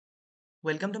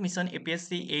Welcome to Mission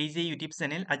APSC AEJ YouTube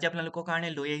channel. আজি আপোনালোকৰ কাৰণে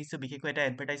লৈ আহিছো বিশেষকৈ এটা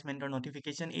এডভাৰটাইজমেন্টৰ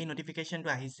নটিফিকেশন। এই নটিফিকেশনটো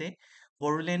আহিছে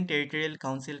বড়োলেণ্ড টেৰিটৰিয়েল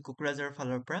কাউন্সিল কোকৰাঝাৰৰ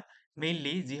ফালৰ পৰা।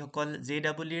 মেইনলি যিসকল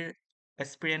JEE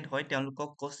এস্পিৰেণ্ট হয় তেওঁলোকক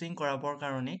কোচিং কৰাবৰ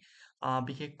কাৰণে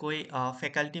বিশেষকৈ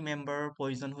ফেকাল্টি মেম্বাৰৰ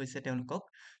প্ৰয়োজন হৈছে তেওঁলোকক।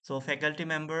 So faculty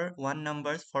member 1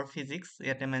 numbers for physics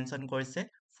ইয়াতে মেনশন কৰিছে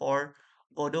for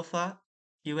Bodofa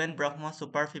UN Brahma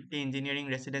Super 50 Engineering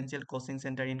Residential Coaching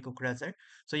Center in Kokrajhar.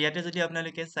 So ইয়াতে যদি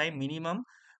আপোনালোকে চাই minimum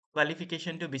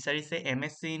qualification to বিচাৰিছে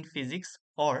MSc in Physics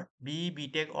or BE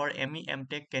BTech or ME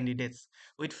MTech candidates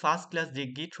with first class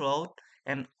degree throughout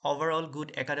an overall good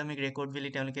academic record বুলি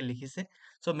তেওঁলোকে লিখিছে।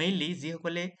 So mainly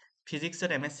যিসকলে ফিজিক্সত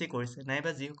MSc কৰিছে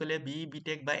নাইবা যিসকলে BE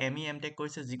BTech বা ME MTech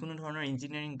কৰিছে যিকোনো ধৰণৰ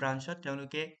ইঞ্জিনিয়াৰিং ব্ৰাঞ্চত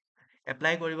তেওঁলোকে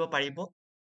এপ্লাই কৰিব পাৰিব।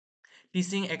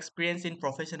 Teaching experience in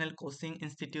professional coaching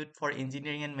institute for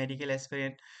engineering and medical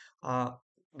aspirant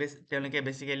তেওঁলোকে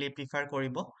বেসিক্যালি প্ৰিফাৰ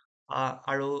কৰিব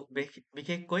আৰু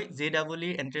বিশেষকৈ JEE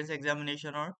এন্ট্ৰেন্স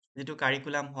এক্সামিনেশনৰ যেটো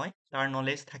কাৰিকুলাম হয় তাৰ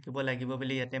নলেজ থাকিব লাগিব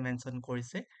বুলি ইয়াতে মেনশন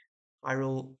কৰিছে আৰু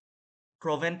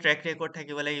proven track record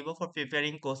থাকিব লাগিব for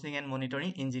preparing coaching and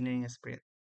monitoring engineering aspirant.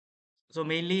 So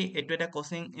mainly এইটো এটা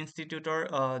কোচিং ইনষ্টিটিউটৰ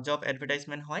জব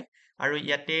এডভাৰটাইজমেন্ট হয় আৰু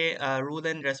ইয়াতে ৰুল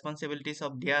এণ্ড ৰেসপন্সিবিলিটিজ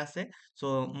অফ দিয়া আছে। সো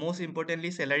মোস্ট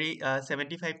ইম্পৰ্টেন্টলি স্যালাৰি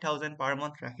 75,000 পাৰ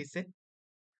মান্থ ৰাখিছে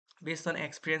based on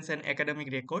experience and academic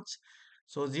records.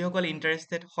 So যিসকল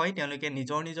ইন্টাৰেষ্টেড হয় তেওঁলোকে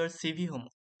নিজৰ CV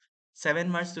সমূহ 7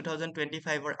 March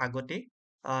 2025 ৰ আগতে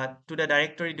to the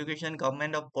Director Education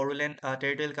Government of Bodoland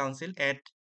Territorial Council at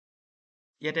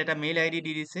ইয়াতে এটা মেইল আইডি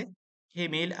দি দিছে সেই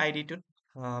মেইল আইডিটোত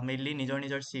মেইনলি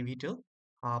নিজৰ CV টো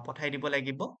পঠাই দিব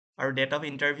লাগিব আৰু ডেট অফ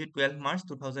ইন্টাৰভিউ 12 March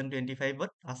 2025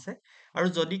 ত আছে আৰু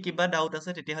যদি কিবা ডাউট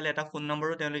আছে তেতিয়াহলে এটা ফোন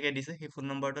নম্বৰো তেওঁলোকে দিছে সেই ফোন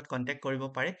নম্বৰটোত কন্টাক্ট কৰিব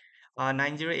পাৰে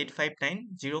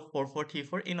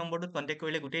 9085904434 এই নম্বৰটোত কন্টাক্ট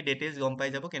কৰিলে গোটেই ডিটেইলছ গম পাই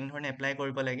যাব কেনে ধৰণে এপ্লাই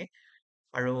কৰিব লাগে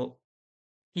আৰু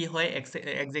কি হয়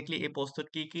এক্স্যাক্টলি এই পোষ্টত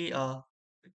কি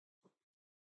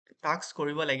টাস্ক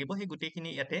কৰিব লাগিব সেই গোটেইখিনি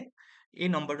ইয়াতে এই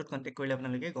নম্বৰটোত কন্টাক্ট কৰিলে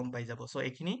আপোনালোকে গম পাই যাব। সো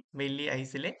এইখিনি মেইনলি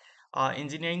আহিছিলে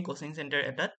ইঞ্জিনিয়াৰিং কোচিং চেণ্টাৰ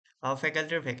এটাত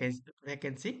ফেকাল্টিৰ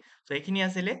ভেকেন্সি। সো এইখিনি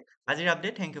আছিলে আজিৰ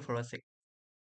update. Thank U for watching.